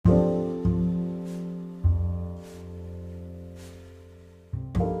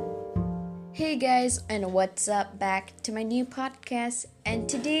Hey guys, and what's up? Back to my new podcast. And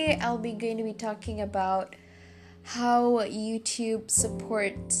today I'll be going to be talking about how YouTube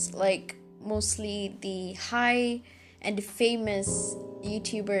supports mostly the high and famous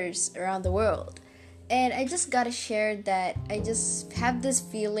YouTubers around the world. And I just gotta share that I just have this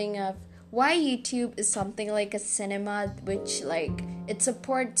feeling of why YouTube is something like a cinema, which it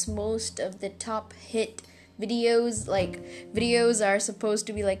supports most of the top hit videos. Videos are supposed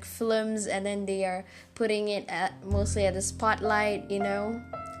to be like films, and then they are putting it mostly at the spotlight, you know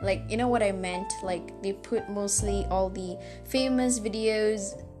what I meant. They put mostly all the famous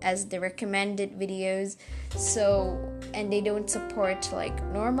videos as the recommended videos, and they don't support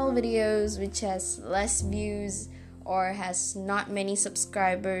normal videos which has less views or has not many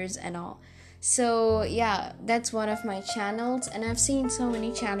subscribers and all. So yeah, that's one of my channels, and I've seen so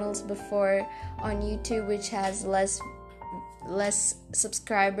many channels before on YouTube which has less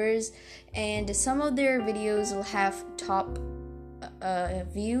subscribers, and some of their videos will have top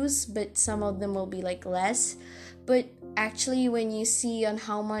views, but some of them will be less. But actually, when you see on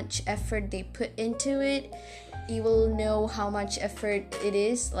how much effort they put into it, you will know how much effort it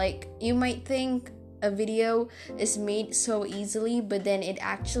is. You might think a video is made so easily, but then it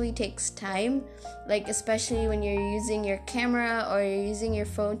actually takes time, especially when you're using your camera or you're using your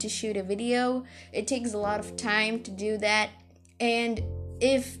phone to shoot a video. It takes a lot of time to do that, and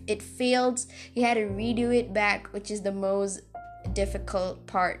if it fails, you had to redo it back, which is the most difficult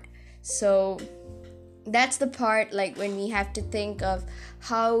part. So that's the part when we have to think of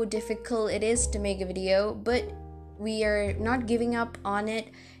how difficult it is to make a video, but we are not giving up on it,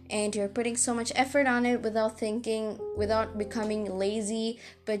 and you're putting so much effort on it without becoming lazy,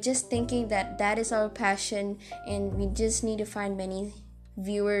 but just thinking that is our passion, and we just need to find many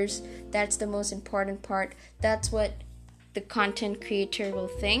viewers. That's the most important part. That's what the content creator will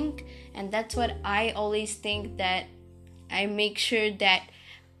think, and that's what I always think, that I make sure that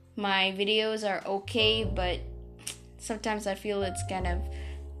my videos are okay, but sometimes I feel it's kind of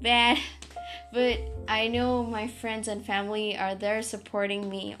bad. But I know my friends and family are there supporting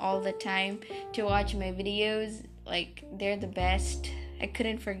me all the time to watch my videos. They're the best. I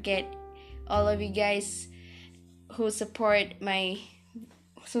couldn't forget all of you guys who supports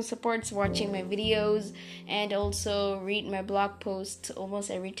watching my videos and also read my blog posts almost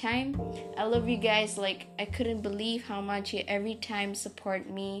every time. I love you guys. I couldn't believe how much you every time support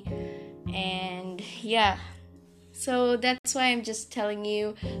me. And yeah, so that's why I'm just telling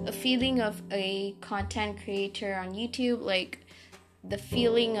you a feeling of a content creator on YouTube, the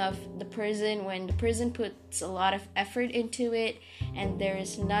feeling of the person when the person puts a lot of effort into it and there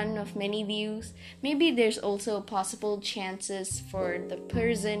is none of many views. Maybe there's also possible chances for the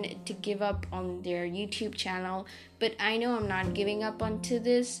person to give up on their YouTube channel, but I know I'm not giving up onto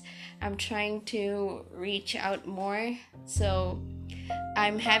this. I'm trying to reach out more. So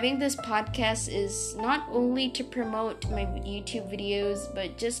I'm having this podcast is not only to promote my YouTube videos,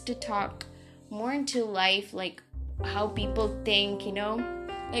 but just to talk more into life, how people think,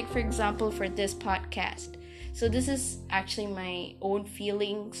 for example, for this podcast. So this is actually my own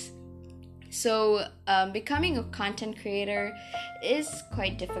feelings. So becoming a content creator is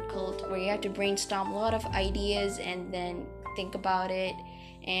quite difficult, where you have to brainstorm a lot of ideas and then think about it,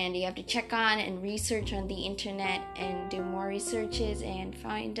 and you have to check on and research on the internet and do more researches and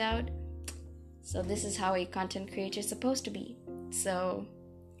find out. So this is how a content creator is supposed to be. So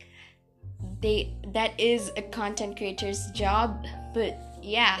that is a content creator's job, but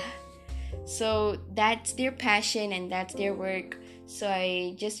yeah, so that's their passion and that's their work. So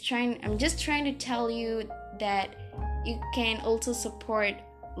I'm just trying to tell you that you can also support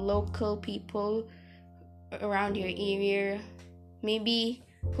local people around your area. Maybe,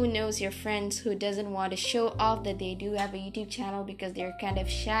 who knows, your friends who doesn't want to show off that they do have a YouTube channel because they're kind of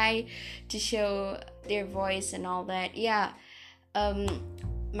shy to show their voice and all that. Yeah,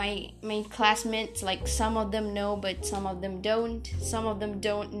 my classmates, some of them know, but some of them don't. Some of them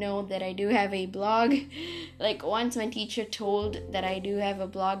don't know that I do have a blog. Once my teacher told that I do have a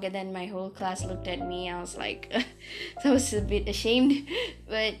blog, and then my whole class looked at me. I was I was a bit ashamed,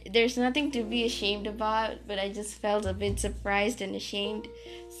 but there's nothing to be ashamed about, but I just felt a bit surprised and ashamed.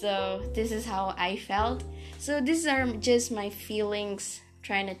 So this is how I felt. So these are just my feelings,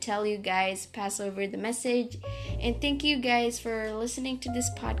 trying to tell you guys, pass over the message. And thank you guys for listening to this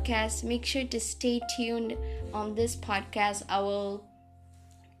podcast. Make sure to stay tuned on this podcast. I'll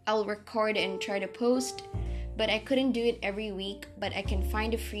record and try to post, but I couldn't do it every week, but I can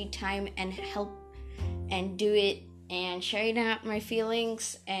find a free time and help and do it and sharing out my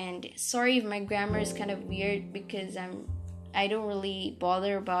feelings. And sorry if my grammar is kind of weird, because I don't really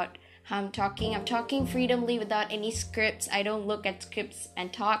bother about I'm talking freely without any scripts. I don't look at scripts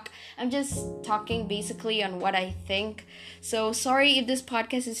and talk. I'm just talking basically on what I think. So sorry if this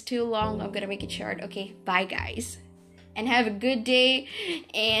podcast is too long. I'm gonna make it short. Okay, bye guys. And have a good day.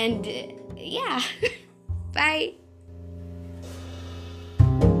 And yeah, bye.